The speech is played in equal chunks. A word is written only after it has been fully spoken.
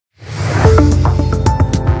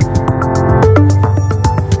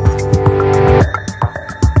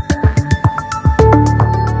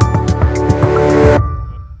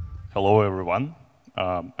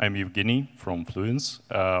I'm Evgeny from Fluence,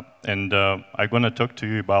 and I'm going to talk to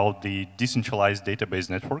you about the decentralized database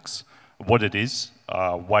networks, what it is,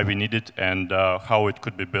 why we need it, and how it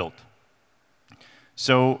could be built.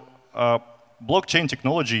 So blockchain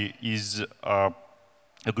technology is a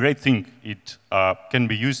great thing. It can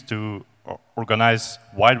be used to organize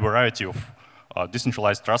a wide variety of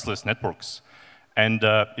decentralized trustless networks. And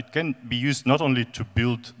it can be used not only to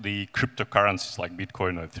build the cryptocurrencies like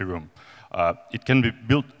Bitcoin or Ethereum. It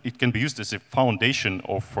can be used as a foundation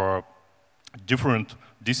of different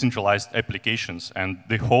decentralized applications and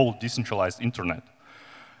the whole decentralized internet.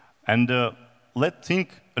 And let's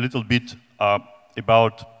think a little bit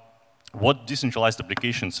about what decentralized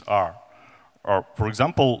applications are. For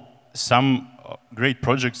example, some great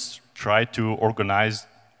projects try to organize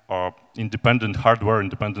independent hardware,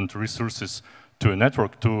 independent resources to a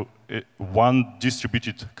network, to one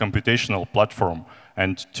distributed computational platform,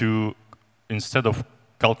 and to, instead of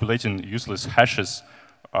calculating useless hashes,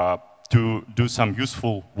 to do some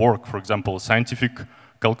useful work, for example, scientific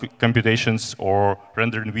computations or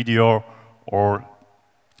rendering video or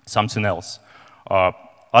something else.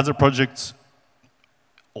 Other projects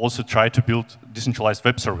also try to build decentralized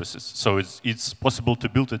web services. So it's possible to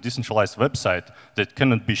build a decentralized website that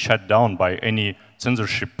cannot be shut down by any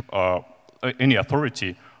censorship, any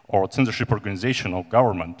authority or censorship organization or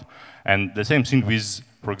government. And the same thing with,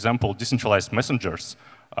 for example, decentralized messengers.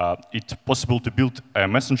 It's possible to build a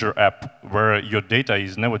messenger app where your data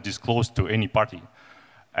is never disclosed to any party.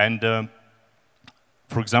 And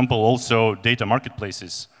for example, also data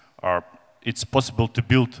marketplaces it's possible to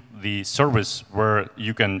build the service where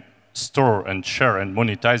you can store and share and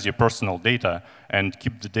monetize your personal data and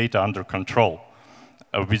keep the data under control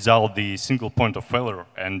without the single point of failure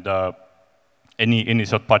and any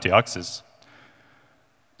third-party access.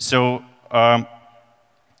 So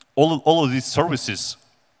all of these services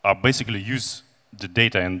basically use the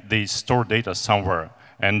data and they store data somewhere.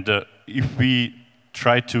 And if we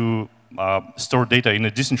try to store data in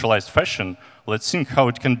a decentralized fashion, let's think how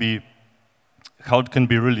it can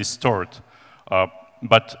be really stored.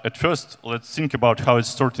 But at first, let's think about how it's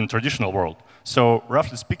stored in traditional world. So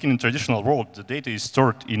roughly speaking, in traditional world, the data is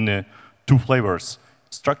stored in two flavors,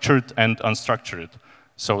 structured and unstructured.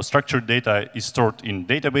 So structured data is stored in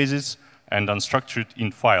databases and unstructured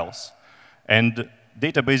in files. And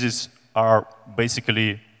databases are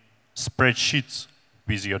basically spreadsheets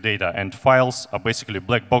with your data, and files are basically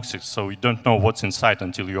black boxes, so you don't know what's inside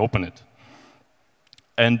until you open it.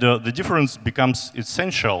 And the difference becomes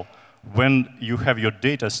essential when you have your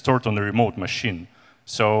data stored on a remote machine.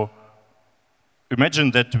 So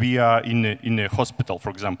imagine that we are in a hospital, for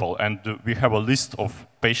example, and we have a list of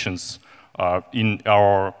patients in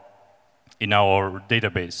our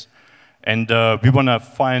database. And we want to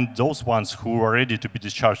find those ones who are ready to be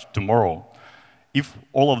discharged tomorrow. If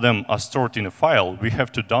all of them are stored in a file, we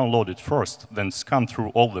have to download it first, then scan through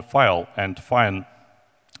all the file and find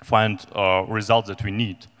results that we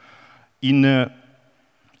need.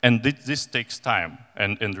 And this takes time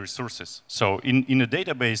and resources. So in a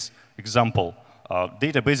database example,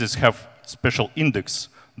 databases have special index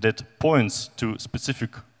that points to specific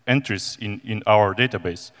entries in our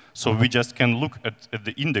database. So we just can look at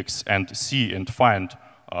the index and see and find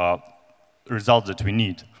results that we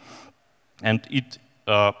need. And it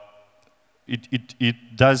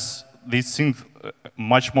does these things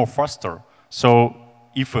much more faster. So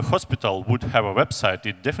if a hospital would have a website,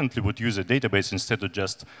 it definitely would use a database instead of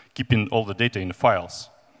just keeping all the data in files.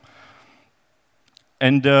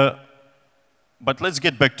 And but let's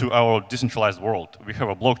get back to our decentralized world. We have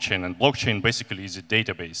a blockchain, and blockchain basically is a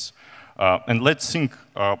database. And let's think,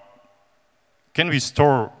 can we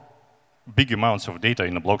store big amounts of data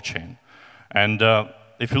in a blockchain? And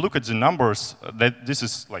if you look at the numbers, this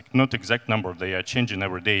is like not exact number, they are changing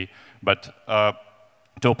every day, but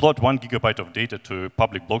to upload 1 gigabyte of data to a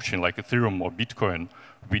public blockchain like Ethereum or Bitcoin,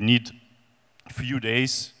 we need a few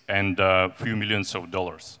days and a few millions of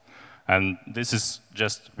dollars. And this is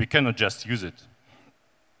just, we cannot just use it.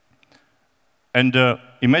 And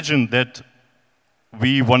imagine that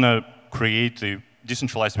we want to create a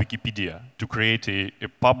decentralized Wikipedia, to create a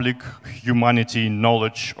public humanity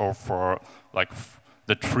knowledge of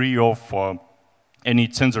that free of any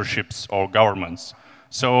censorships or governments.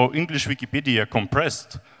 So English Wikipedia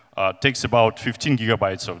compressed takes about 15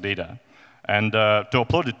 gigabytes of data. And to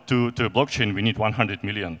upload it to a blockchain, we need 100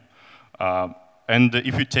 million. And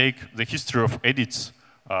if you take the history of edits,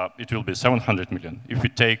 it will be 700 million. If you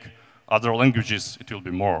take other languages, it will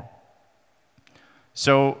be more.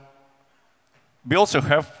 So we also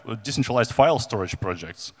have decentralized file storage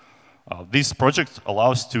projects. This project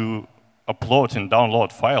allows to upload and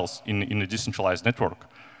download files in a decentralized network.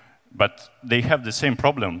 But they have the same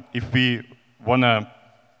problem. If we want to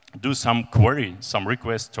do some query, some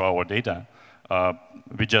request to our data,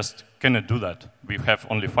 we just cannot do that. We have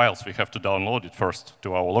only files. We have to download it first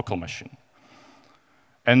to our local machine.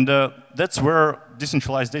 And that's where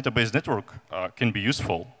decentralized database network can be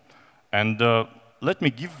useful. And let me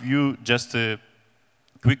give you just a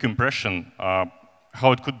quick impression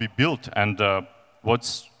how it could be built and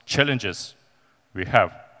what challenges we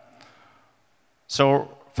have. So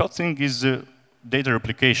first thing is data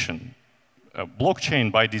replication.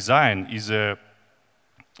 Blockchain by design is a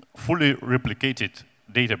fully replicated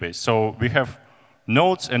database. So we have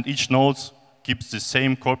nodes, and each node keeps the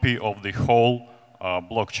same copy of the whole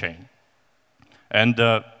blockchain. And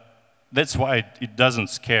that's why it doesn't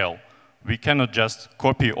scale. We cannot just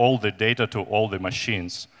copy all the data to all the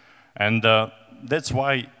machines. And that's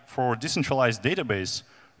why for decentralized database,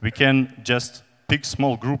 we can just pick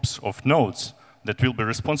small groups of nodes that will be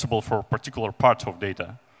responsible for a particular part of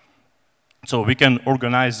data. So we can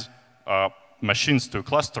organize machines to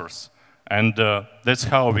clusters, and that's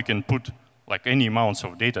how we can put like any amounts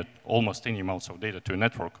of data, almost any amounts of data to a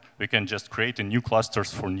network. We can just create a new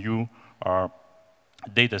clusters for new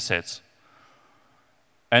data sets.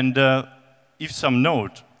 And if some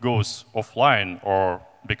node goes offline or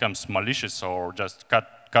becomes malicious or just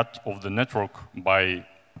cut off the network by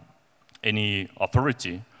any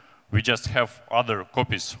authority, we just have other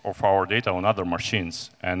copies of our data on other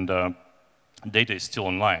machines, and data is still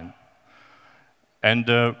online. And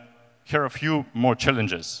here are a few more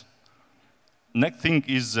challenges. Next thing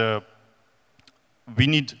is we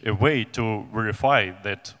need a way to verify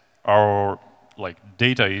that our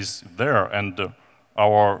data is there and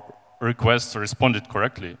our requests responded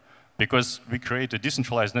correctly, because we create a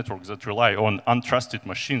decentralized network that rely on untrusted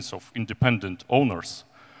machines of independent owners.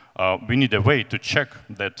 We need a way to check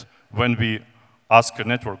that when we ask a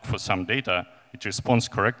network for some data, it responds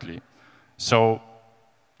correctly. So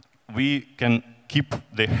we can keep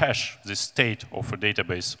the hash, the state of a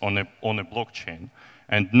database on a blockchain,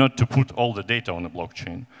 and not to put all the data on a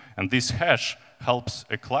blockchain. And this hash helps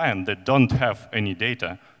a client that don't have any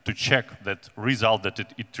data to check that result that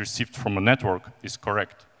it received from a network is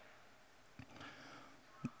correct.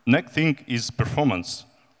 Next thing is performance.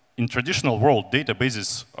 In traditional world,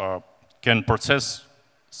 databases can process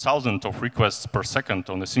thousands of requests per second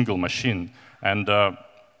on a single machine, and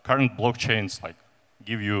current blockchains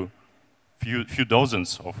give you few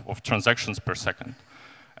dozens of transactions per second.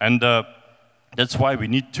 And that's why we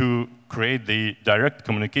need to create the direct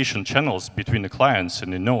communication channels between the clients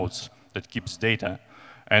and the nodes that keeps data,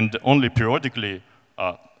 and only periodically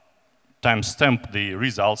timestamp the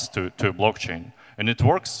results to a blockchain. And it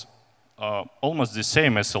works almost the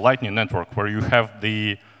same as a Lightning network, where you have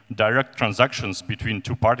the direct transactions between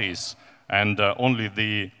two parties, and only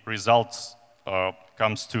the results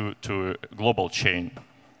comes to a global chain.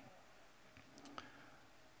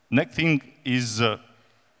 Next thing is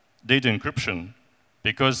data encryption.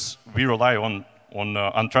 Because we rely on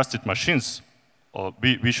untrusted machines,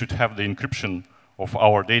 we should have the encryption of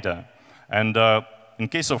our data. And in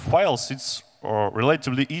case of files, it's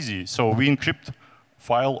relatively easy. So we encrypt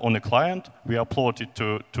file on a client, we upload it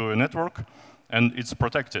to a network, and it's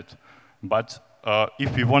protected. But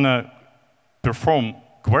if we want to perform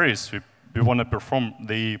queries, we want to perform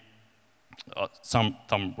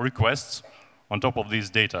some requests on top of this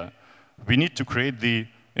data, we need to create the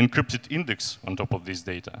encrypted index on top of this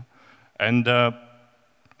data. And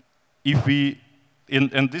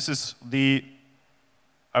and this is the,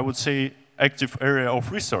 I would say, active area of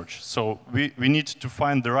research. So we need to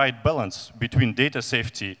find the right balance between data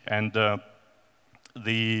safety and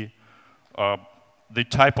the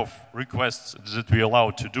type of requests that we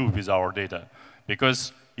allow to do with our data.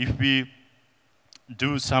 Because if we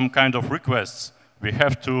do some kind of requests, we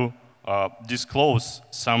have to disclose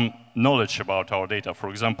some knowledge about our data. For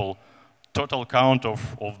example, total count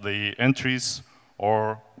of the entries,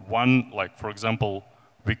 or one, for example,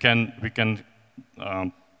 we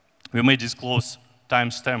may disclose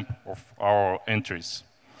timestamp of our entries.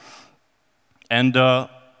 And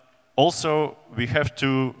also we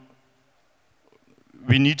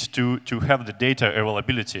need to have the data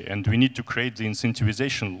availability, and we need to create the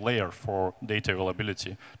incentivization layer for data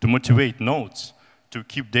availability to motivate nodes to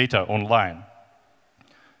keep data online.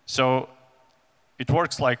 So it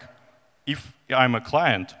works like, if I'm a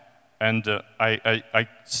client and I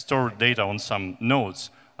store data on some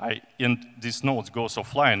nodes, and this node goes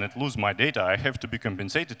offline and lose my data, I have to be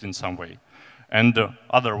compensated in some way. And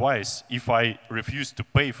otherwise, if I refuse to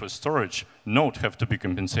pay for storage, node have to be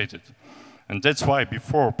compensated. And that's why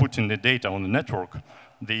before putting the data on the network,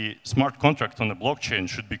 the smart contract on the blockchain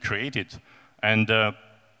should be created. And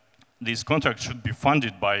this contract should be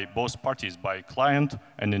funded by both parties, by client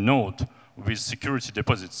and a node with security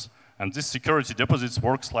deposits. And this security deposits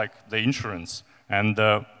works like the insurance. And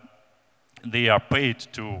they are paid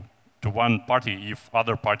to one party if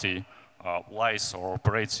other party lies or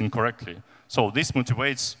operates incorrectly. So this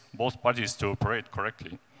motivates both parties to operate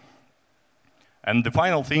correctly. And the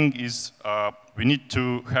final thing is we need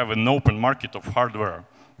to have an open market of hardware,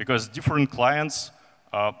 because different clients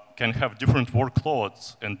can have different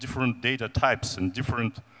workloads and different data types and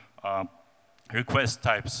different request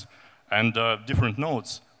types. And different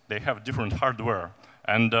nodes, they have different hardware.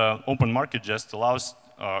 And open market just allows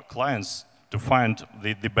clients to find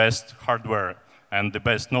the best hardware and the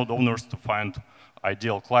best node owners to find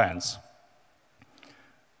ideal clients.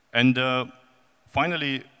 And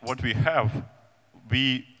finally, what we have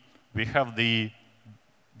the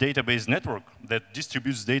database network that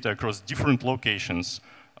distributes data across different locations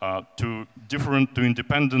to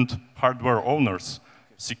independent hardware owners,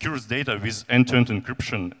 secures data with end-to-end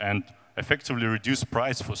encryption, and effectively reduce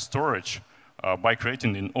price for storage by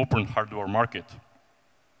creating an open hardware market.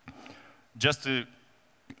 Just a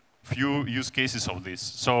few use cases of this.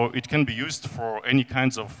 So it can be used for any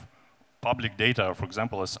kinds of public data, for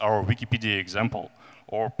example, as our Wikipedia example,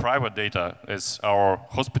 or private data as our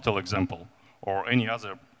hospital example, or any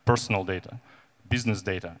other personal data, business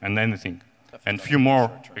data, and anything. And few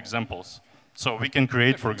more examples. So we can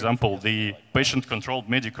create, for example, the patient-controlled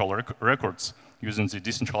medical records using the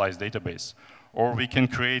decentralized database. Or we can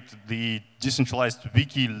create the decentralized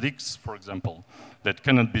WikiLeaks, for example, that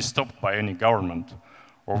cannot be stopped by any government.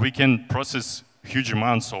 Or we can process huge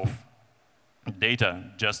amounts of data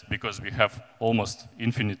just because we have almost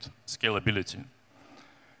infinite scalability.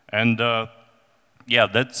 And yeah,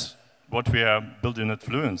 that's what we are building at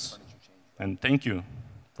Fluence. And thank you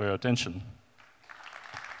for your attention.